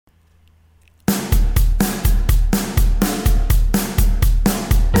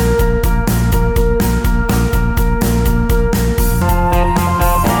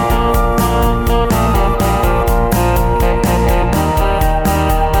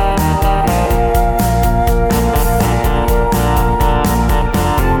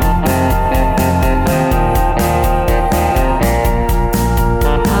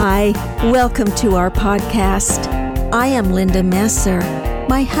Welcome to our podcast. I am Linda Messer.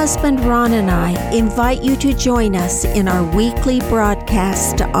 My husband Ron and I invite you to join us in our weekly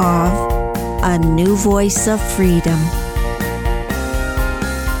broadcast of A New Voice of Freedom.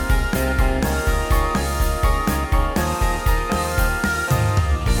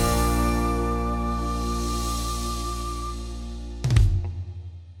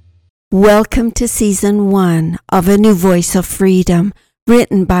 Welcome to Season 1 of A New Voice of Freedom,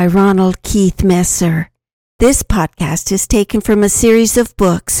 written by Ronald Keith Messer. This podcast is taken from a series of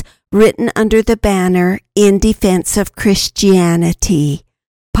books written under the banner In Defense of Christianity.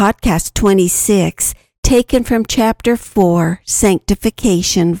 Podcast 26, taken from Chapter 4,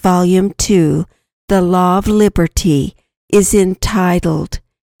 Sanctification, Volume 2, The Law of Liberty, is entitled,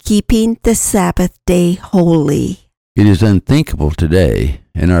 Keeping the Sabbath Day Holy. It is unthinkable today,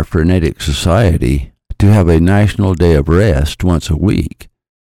 in our frenetic society, to have a national day of rest once a week,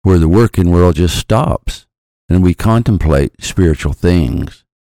 where the working world just stops and we contemplate spiritual things.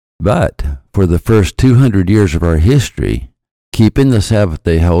 But for the first 200 years of our history, keeping the Sabbath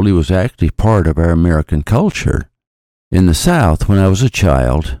day holy was actually part of our American culture. In the South, when I was a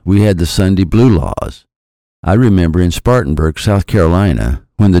child, we had the Sunday Blue Laws. I remember in Spartanburg, South Carolina,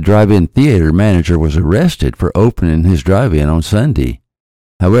 when the drive-in theater manager was arrested for opening his drive-in on Sunday.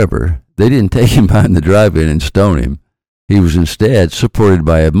 However, they didn't take him behind the drive-in and stone him. He was instead supported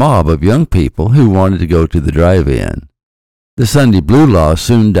by a mob of young people who wanted to go to the drive-in. The Sunday Blue Law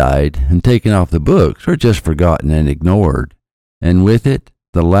soon died and taken off the books or just forgotten and ignored, and with it,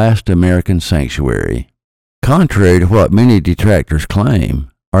 the last American sanctuary. Contrary to what many detractors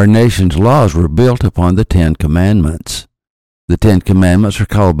claim, our nation's laws were built upon the 10 Commandments. The 10 Commandments are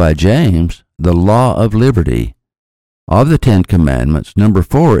called by James the Law of Liberty. Of the 10 Commandments, number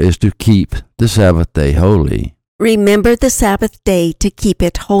 4 is to keep the Sabbath day holy. Remember the Sabbath day to keep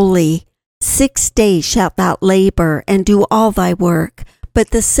it holy. 6 days shalt thou labor and do all thy work, but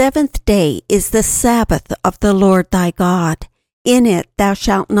the 7th day is the Sabbath of the Lord thy God. In it thou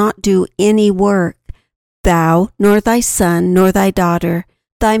shalt not do any work, thou, nor thy son, nor thy daughter,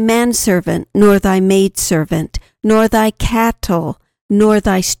 thy manservant, nor thy maidservant, nor thy cattle, nor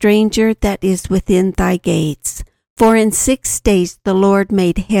thy stranger that is within thy gates. For in 6 days the Lord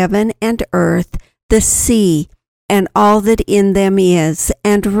made heaven and earth, the sea, and all that in them is,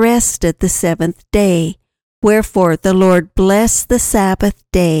 and rested the 7th day. Wherefore the Lord blessed the Sabbath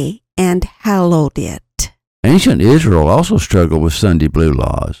day, and hallowed it. Ancient Israel also struggled with Sunday Blue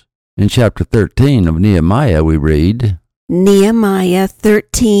Laws. In chapter 13 of Nehemiah we read, Nehemiah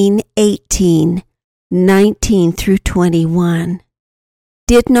 13:18, 19 through 21.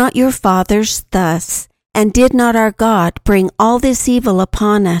 Did not your fathers thus, and did not our God bring all this evil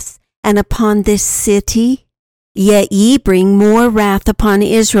upon us, and upon this city? Yet ye bring more wrath upon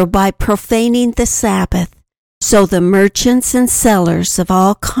Israel by profaning the Sabbath. So the merchants and sellers of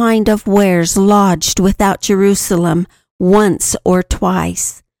all kind of wares lodged without Jerusalem once or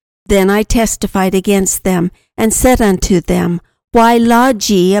twice. Then I testified against them, and said unto them, Why lodge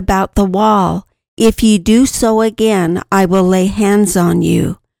ye about the wall? If ye do so again, I will lay hands on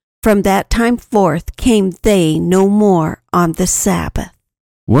you. From that time forth came they no more on the Sabbath.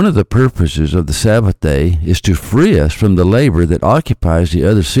 One of the purposes of the Sabbath day is to free us from the labor that occupies the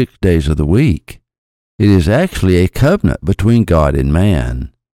other 6 days of the week. It is actually a covenant between God and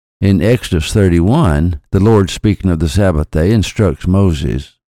man. In Exodus 31, the Lord, speaking of the Sabbath day, instructs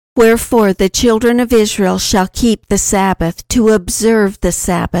Moses, Wherefore the children of Israel shall keep the Sabbath, to observe the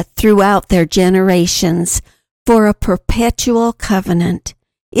Sabbath throughout their generations, for a perpetual covenant.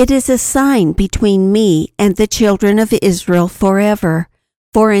 It is a sign between me and the children of Israel forever.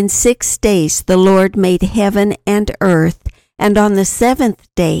 For in 6 days the Lord made heaven and earth, and on the 7th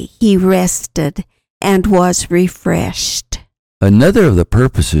day he rested and was refreshed. Another of the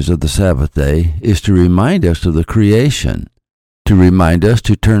purposes of the Sabbath day is to remind us of the creation, to remind us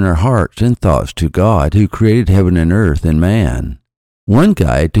to turn our hearts and thoughts to God who created heaven and earth and man. One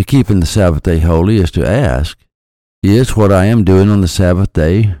guide to keeping the Sabbath day holy is to ask, Is what I am doing on the Sabbath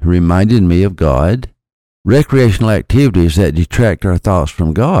day reminding me of God? Recreational activities that detract our thoughts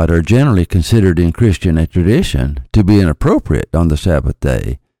from God are generally considered in Christian tradition to be inappropriate on the Sabbath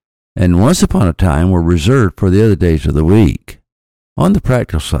day, and once upon a time were reserved for the other days of the week. On the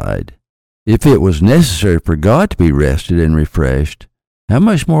practical side, if it was necessary for God to be rested and refreshed, how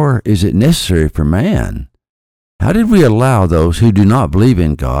much more is it necessary for man? How did we allow those who do not believe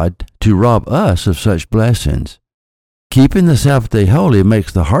in God to rob us of such blessings? Keeping the Sabbath day holy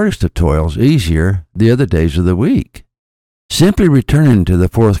makes the hardest of toils easier the other days of the week. Simply returning to the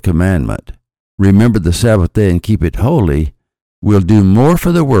Fourth Commandment, remember the Sabbath day and keep it holy, will do more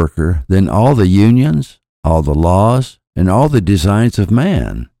for the worker than all the unions, all the laws, and all the designs of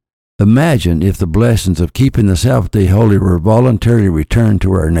man. Imagine if the blessings of keeping the Sabbath day holy were voluntarily returned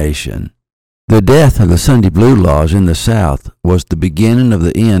to our nation. The death of the Sunday Blue laws in the South was the beginning of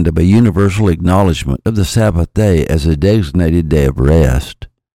the end of a universal acknowledgement of the Sabbath day as a designated day of rest.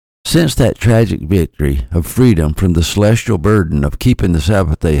 Since that tragic victory of freedom from the celestial burden of keeping the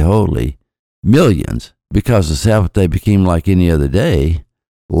Sabbath day holy, millions, because the Sabbath day became like any other day,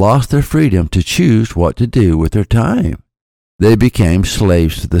 lost their freedom to choose what to do with their time. They became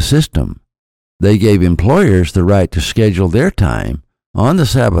slaves to the system. They gave employers the right to schedule their time on the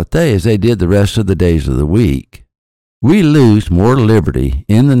Sabbath day as they did the rest of the days of the week. We lose more liberty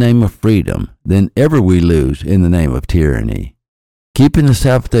in the name of freedom than ever we lose in the name of tyranny. Keeping the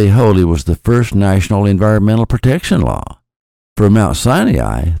Sabbath day holy was the first national environmental protection law. From Mount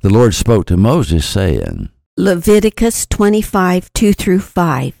Sinai, the Lord spoke to Moses, saying, Leviticus 25,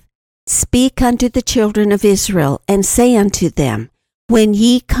 2-5. Speak unto the children of Israel, and say unto them, When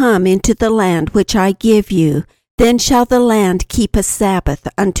ye come into the land which I give you, then shall the land keep a Sabbath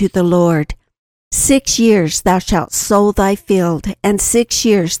unto the Lord. 6 years thou shalt sow thy field, and 6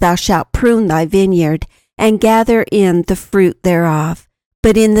 years thou shalt prune thy vineyard, and gather in the fruit thereof.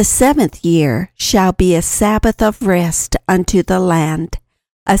 But in the 7th year shall be a Sabbath of rest unto the land,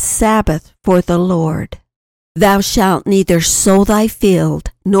 a Sabbath for the Lord. Thou shalt neither sow thy field,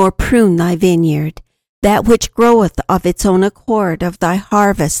 nor prune thy vineyard. That which groweth of its own accord of thy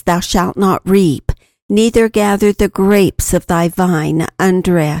harvest thou shalt not reap, neither gather the grapes of thy vine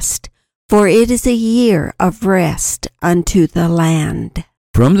undressed, for it is a year of rest unto the land.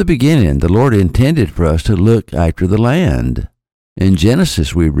 From the beginning, the Lord intended for us to look after the land. In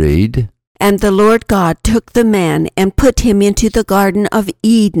Genesis we read, And the Lord God took the man and put him into the Garden of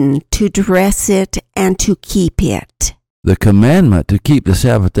Eden to dress it and to keep it. The commandment to keep the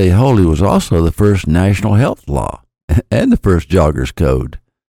Sabbath day holy was also the first national health law and the first jogger's code.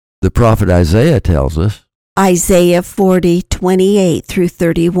 The prophet Isaiah tells us, Isaiah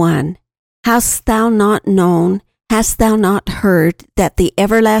 40:28-31. Hast thou not known, hast thou not heard, that the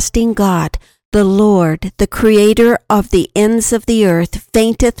everlasting God, the Lord, the Creator of the ends of the earth,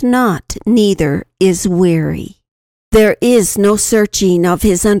 fainteth not, neither is weary. There is no searching of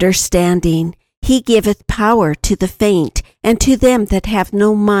his understanding. He giveth power to the faint, and to them that have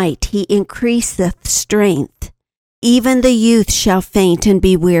no might he increaseth strength. Even the youth shall faint and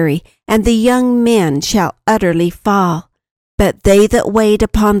be weary, and the young men shall utterly fall. But they that wait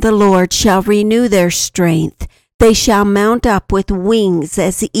upon the Lord shall renew their strength. They shall mount up with wings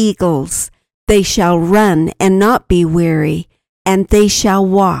as eagles. They shall run and not be weary, and they shall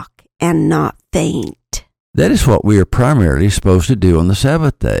walk and not faint. That is what we are primarily supposed to do on the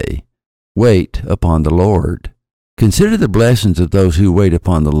Sabbath day. Wait upon the Lord. Consider the blessings of those who wait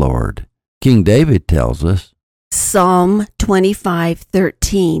upon the Lord. King David tells us, Psalm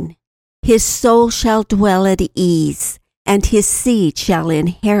 25:13. His soul shall dwell at ease, and his seed shall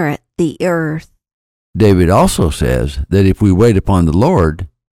inherit the earth. David also says that if we wait upon the Lord,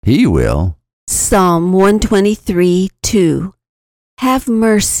 he will. Psalm 123:2. Have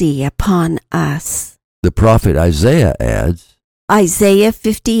mercy upon us. The prophet Isaiah adds, Isaiah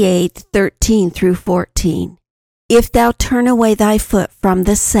 58:13-14. If thou turn away thy foot from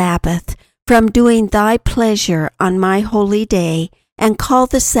the Sabbath, from doing thy pleasure on my holy day, and call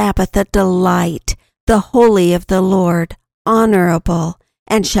the Sabbath a delight, the holy of the Lord, honorable,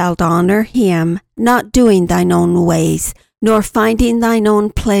 and shalt honor him, not doing thine own ways, nor finding thine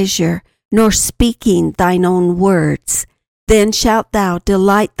own pleasure, nor speaking thine own words, then shalt thou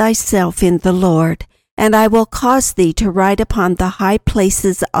delight thyself in the Lord, and I will cause thee to ride upon the high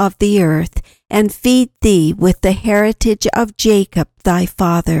places of the earth, and feed thee with the heritage of Jacob thy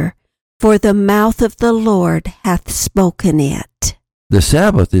father. For the mouth of the Lord hath spoken it. The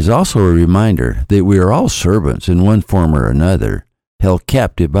Sabbath is also a reminder that we are all servants in one form or another, held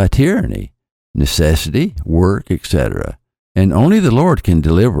captive by tyranny, necessity, work, etc., and only the Lord can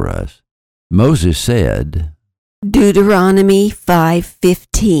deliver us. Moses said, Deuteronomy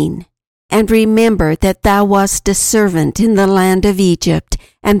 5:15. And remember that thou wast a servant in the land of Egypt,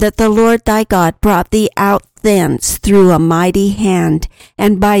 and that the Lord thy God brought thee out thence through a mighty hand,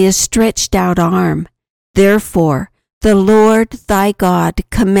 and by a stretched out arm. Therefore the Lord thy God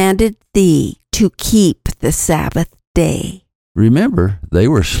commanded thee to keep the Sabbath day. Remember, they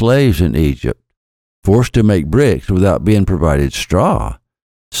were slaves in Egypt, forced to make bricks without being provided straw,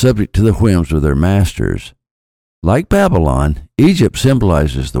 subject to the whims of their masters. Like Babylon, Egypt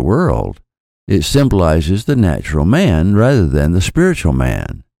symbolizes the world. It symbolizes the natural man rather than the spiritual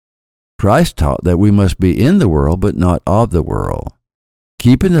man. Christ taught that we must be in the world, but not of the world.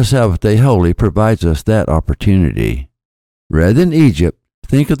 Keeping the Sabbath day holy provides us that opportunity. Rather than Egypt,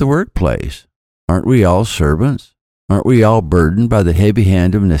 think of the workplace. Aren't we all servants? Aren't we all burdened by the heavy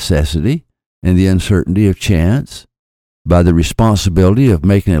hand of necessity and the uncertainty of chance? By the responsibility of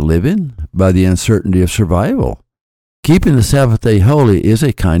making a living? By the uncertainty of survival? Keeping the Sabbath day holy is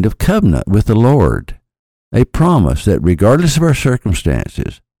a kind of covenant with the Lord, a promise that regardless of our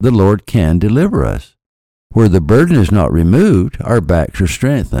circumstances, the Lord can deliver us. Where the burden is not removed, our backs are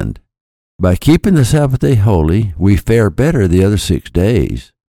strengthened. By keeping the Sabbath day holy, we fare better the other 6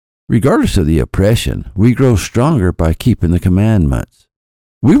 days. Regardless of the oppression, we grow stronger by keeping the commandments.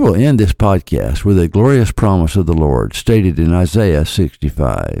 We will end this podcast with a glorious promise of the Lord stated in Isaiah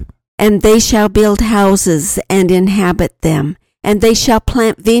 65. And they shall build houses and inhabit them, and they shall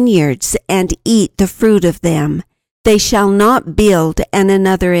plant vineyards and eat the fruit of them. They shall not build and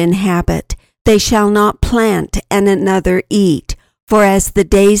another inhabit. They shall not plant and another eat. For as the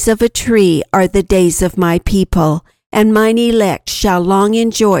days of a tree are the days of my people, and mine elect shall long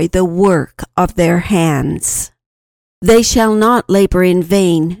enjoy the work of their hands. They shall not labor in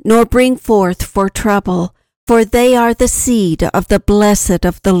vain, nor bring forth for trouble, for they are the seed of the blessed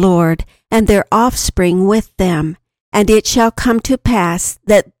of the Lord, and their offspring with them. And it shall come to pass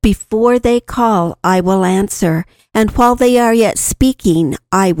that before they call, I will answer, and while they are yet speaking,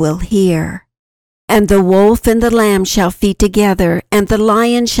 I will hear. And the wolf and the lamb shall feed together, and the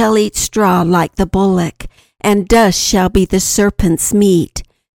lion shall eat straw like the bullock, and dust shall be the serpent's meat.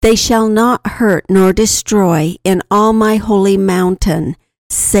 They shall not hurt nor destroy in all my holy mountain,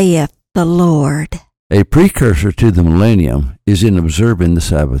 saith the Lord. A precursor to the millennium is in observing the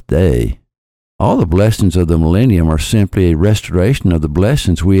Sabbath day. All the blessings of the millennium are simply a restoration of the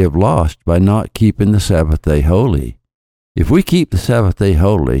blessings we have lost by not keeping the Sabbath day holy. If we keep the Sabbath day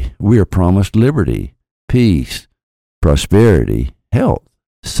holy, we are promised liberty, peace, prosperity, health,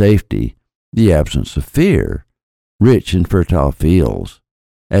 safety, the absence of fear, rich and fertile fields.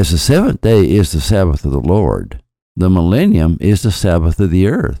 As the seventh day is the Sabbath of the Lord, the millennium is the Sabbath of the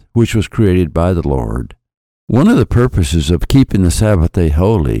earth, which was created by the Lord. One of the purposes of keeping the Sabbath day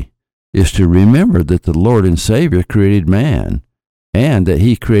holy is to remember that the Lord and Savior created man, and that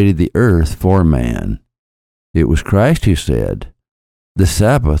he created the earth for man. It was Christ who said, "The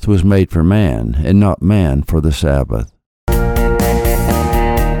Sabbath was made for man, and not man for the Sabbath."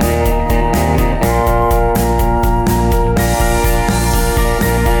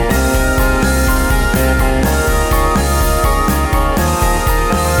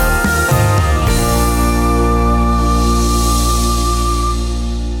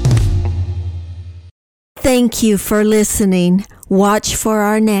 Thank you for listening. Watch for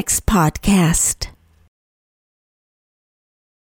our next podcast.